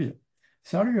Saudi Arabia.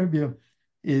 Saudi Arabia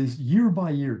is year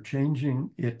by year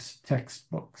changing its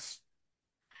textbooks.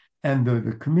 And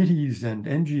the committees and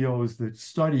NGOs that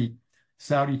study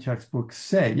Saudi textbooks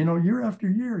say, year after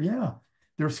year, yeah,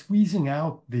 they're squeezing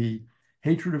out the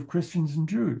hatred of Christians and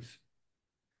Jews.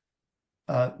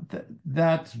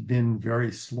 That's been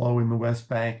very slow in the West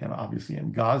Bank, and obviously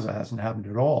in Gaza hasn't happened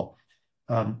at all.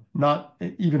 Not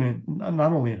only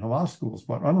in Hamas schools,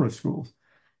 but UNRWA schools.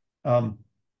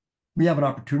 We have an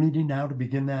opportunity now to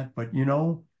begin that, but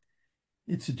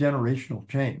it's a generational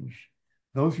change.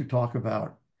 Those who talk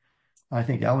about, I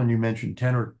think, Ellen, you mentioned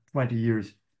 10 or 20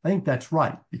 years. I think that's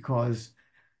right, because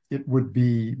it would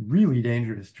be really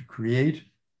dangerous to create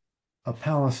a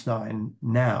Palestine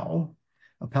now,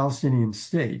 a Palestinian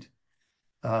state,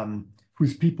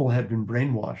 whose people had been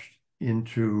brainwashed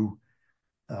into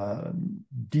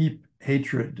deep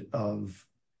hatred of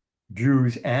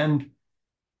Jews and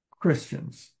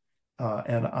Christians.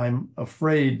 And I'm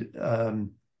afraid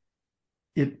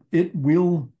it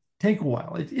will take a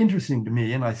while. It's interesting to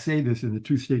me, and I say this in the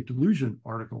Two-State Delusion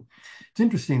article, it's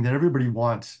interesting that everybody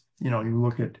wants, you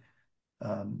look at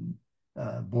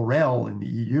Borrell in the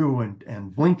EU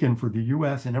and Blinken for the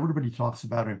US, and everybody talks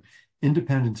about an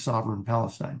independent, sovereign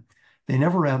Palestine. They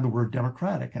never add the word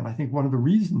democratic. And I think one of the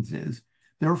reasons is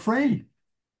they're afraid.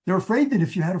 They're afraid that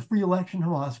if you had a free election,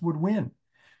 Hamas would win.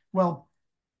 Well,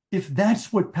 if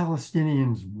that's what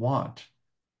Palestinians want,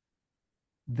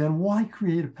 then why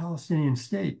create a Palestinian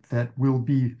state that will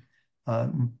be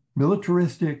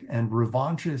militaristic and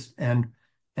revanchist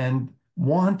and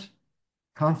want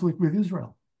conflict with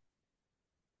Israel?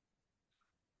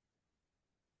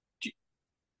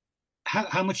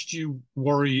 How much do you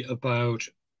worry about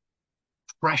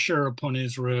pressure upon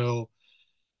Israel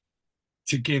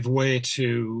to give way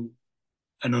to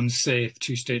an unsafe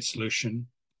two-state solution?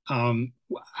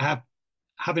 Have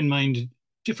in mind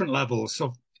different levels.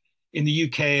 So in the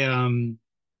UK,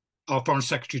 our Foreign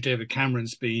Secretary David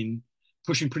Cameron's been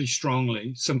pushing pretty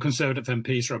strongly. Some Conservative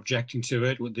MPs are objecting to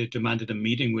it. They demanded a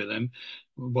meeting with him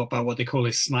about what they call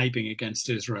his sniping against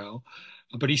Israel.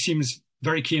 But he seems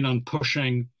very keen on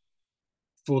pushing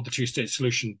for the two-state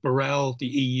solution. Borrell, the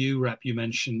EU rep you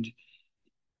mentioned,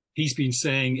 he's been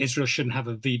saying Israel shouldn't have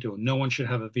a veto. No one should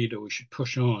have a veto. We should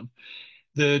push on.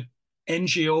 The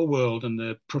NGO world and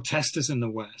the protesters in the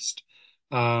West,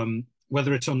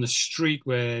 whether it's on the street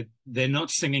where they're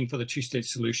not singing for the two-state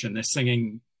solution, they're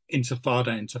singing Intifada,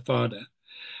 Intifada.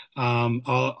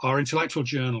 Our intellectual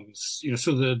journals,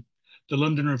 so the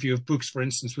London Review of Books, for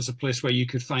instance, was a place where you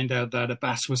could find out that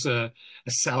Abbas was a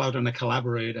sellout and a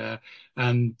collaborator,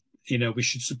 and we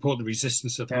should support the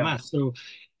resistance of Hamas. So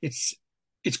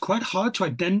it's quite hard to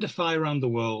identify around the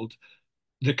world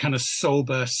the kind of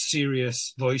sober,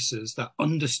 serious voices that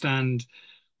understand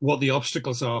what the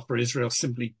obstacles are for Israel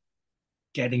simply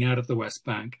getting out of the West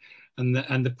Bank, and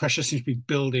the pressure seems to be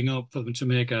building up for them to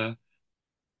make a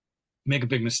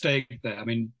big mistake there. I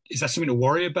mean, is that something to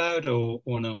worry about or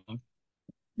not?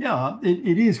 Yeah,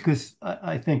 it is, because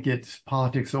I think it's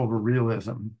politics over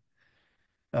realism.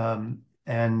 And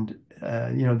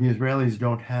the Israelis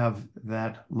don't have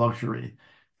that luxury,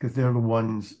 because they're the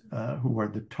ones who are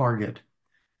the target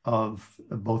of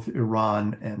both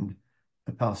Iran and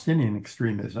the Palestinian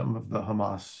extremism of the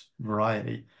Hamas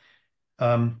variety.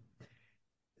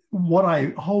 What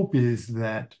I hope is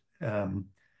that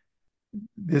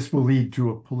this will lead to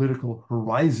a political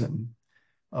horizon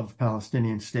of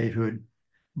Palestinian statehood,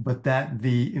 but that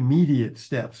the immediate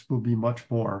steps will be much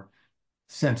more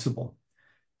sensible.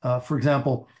 For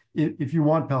example, if you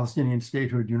want Palestinian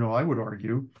statehood, I would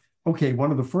argue, okay,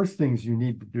 one of the first things you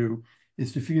need to do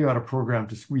is to figure out a program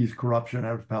to squeeze corruption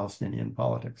out of Palestinian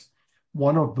politics.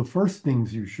 One of the first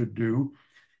things you should do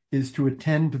is to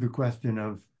attend to the question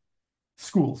of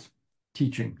schools,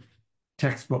 teaching,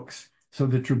 textbooks, so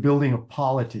that you're building a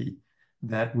polity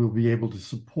that will be able to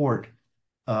support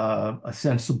a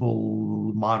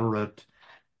sensible, moderate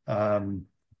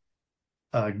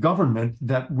government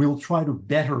that will try to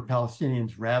better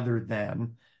Palestinians rather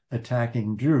than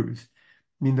attacking Jews.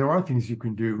 I mean, there are things you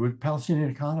can do with Palestinian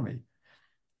economy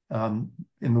in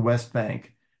the West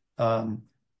Bank,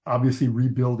 obviously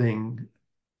rebuilding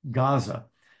Gaza.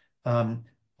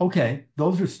 Okay,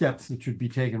 those are steps that should be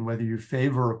taken, whether you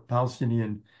favor a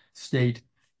Palestinian state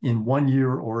in 1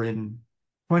 year or in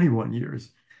 21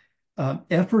 years.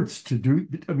 Efforts to do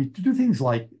things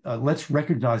like let's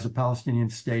recognize a Palestinian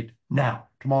state now,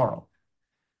 tomorrow,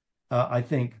 I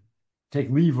think take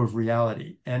leave of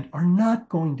reality and are not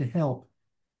going to help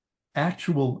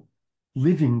actual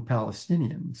living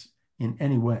Palestinians in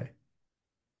any way.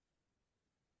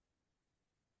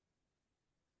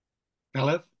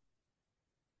 Elliott?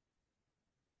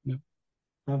 No.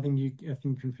 I think you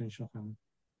can finish off, Alan.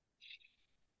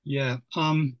 Yeah.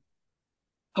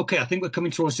 Okay, I think we're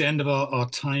coming towards the end of our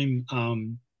time,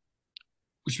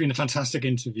 which has been a fantastic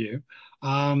interview.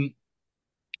 I'm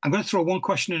going to throw one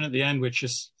question in at the end, which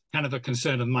is kind of a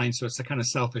concern of mine, so it's a kind of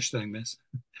selfish thing, this.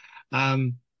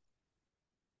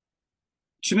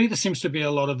 To me, there seems to be a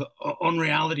lot of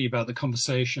unreality about the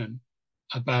conversation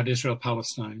about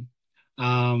Israel-Palestine.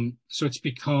 So it's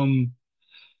become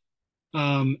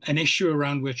an issue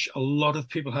around which a lot of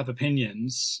people have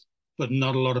opinions, but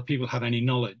not a lot of people have any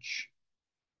knowledge.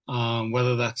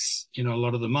 Whether that's, a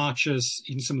lot of the marchers,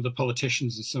 even some of the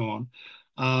politicians and so on.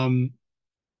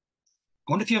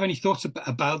 I wonder if you have any thoughts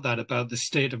about that, about the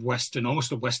state of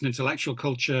almost of Western intellectual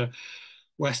culture,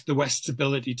 the West's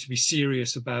ability to be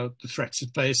serious about the threats it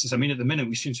faces. I mean, at the minute,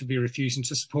 we seem to be refusing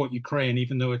to support Ukraine,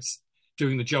 even though it's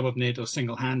doing the job of NATO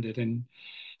single-handed in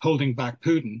holding back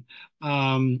Putin.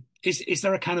 Is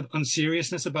there a kind of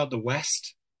unseriousness about the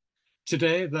West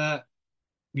today that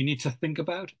we need to think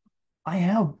about? I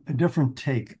have a different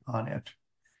take on it.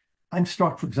 I'm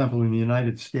struck, for example, in the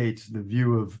United States, the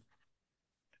view of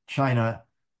China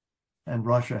and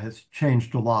Russia has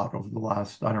changed a lot over the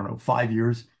last, 5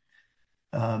 years.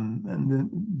 And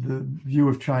the view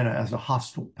of China as a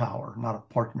hostile power, not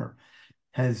a partner,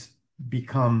 has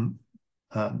become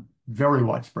very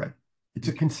widespread. It's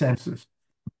a consensus.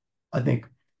 I think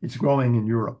it's growing in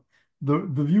Europe.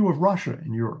 The view of Russia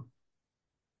in Europe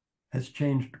has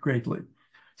changed greatly.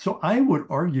 So I would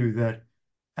argue that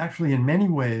actually in many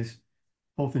ways,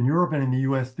 both in Europe and in the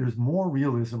US, there's more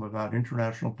realism about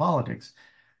international politics,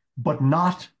 but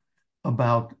not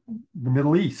about the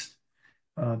Middle East.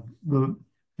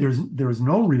 There's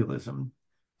no realism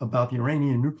about the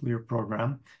Iranian nuclear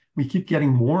program. We keep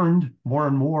getting warned more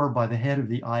and more by the head of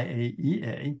the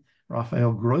IAEA,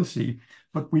 Rafael Grossi,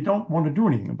 but we don't want to do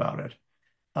anything about it.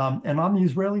 And on the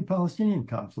Israeli-Palestinian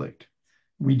conflict,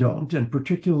 we don't, and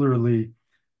particularly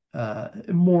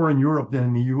more in Europe than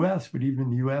in the US, but even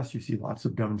in the US, you see lots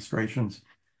of demonstrations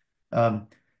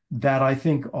that I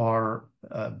think are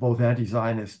both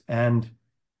anti-Zionist and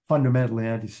fundamentally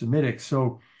anti-Semitic.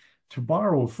 So to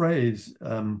borrow a phrase,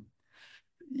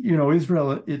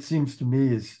 Israel, it seems to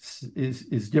me,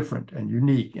 is different and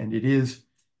unique, and it is,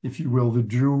 if you will, the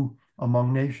Jew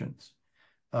among nations.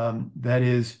 That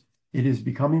is, it is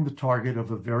becoming the target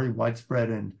of a very widespread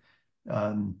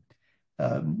and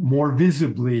more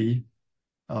visibly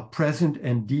present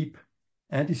and deep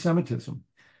anti-Semitism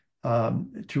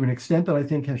to an extent that I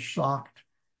think has shocked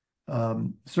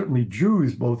certainly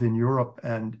Jews both in Europe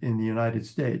and in the United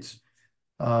States.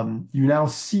 You now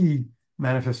see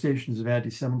manifestations of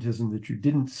anti-Semitism that you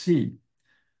didn't see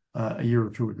a year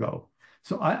or two ago.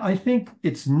 So I think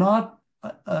it's not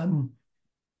a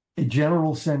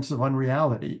general sense of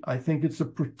unreality. I think it's a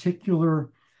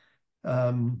particular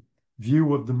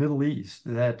view of the Middle East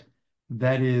that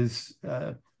is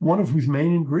one of whose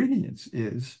main ingredients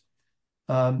is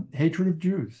hatred of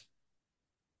Jews.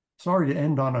 Sorry to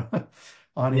end on a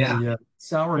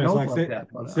sour note like that.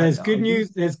 So there's good news.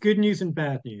 There's good news and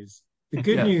bad news. The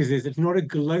good news is it's not a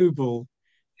global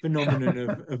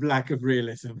phenomenon of lack of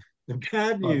realism. The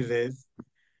bad news is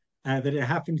that it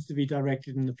happens to be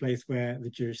directed in the place where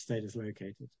the Jewish state is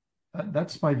located.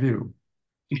 That's my view.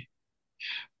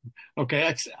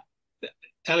 Okay,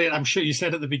 Elliott, I'm sure you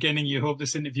said at the beginning you hope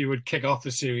this interview would kick off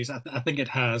the series. I think it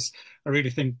has. I really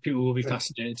think people will be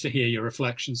fascinated to hear your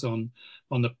reflections on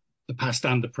the past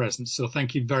and the present. So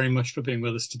thank you very much for being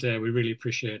with us today. We really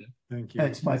appreciate it. Thank you.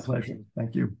 It's my pleasure.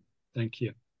 Thank you. Thank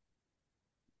you.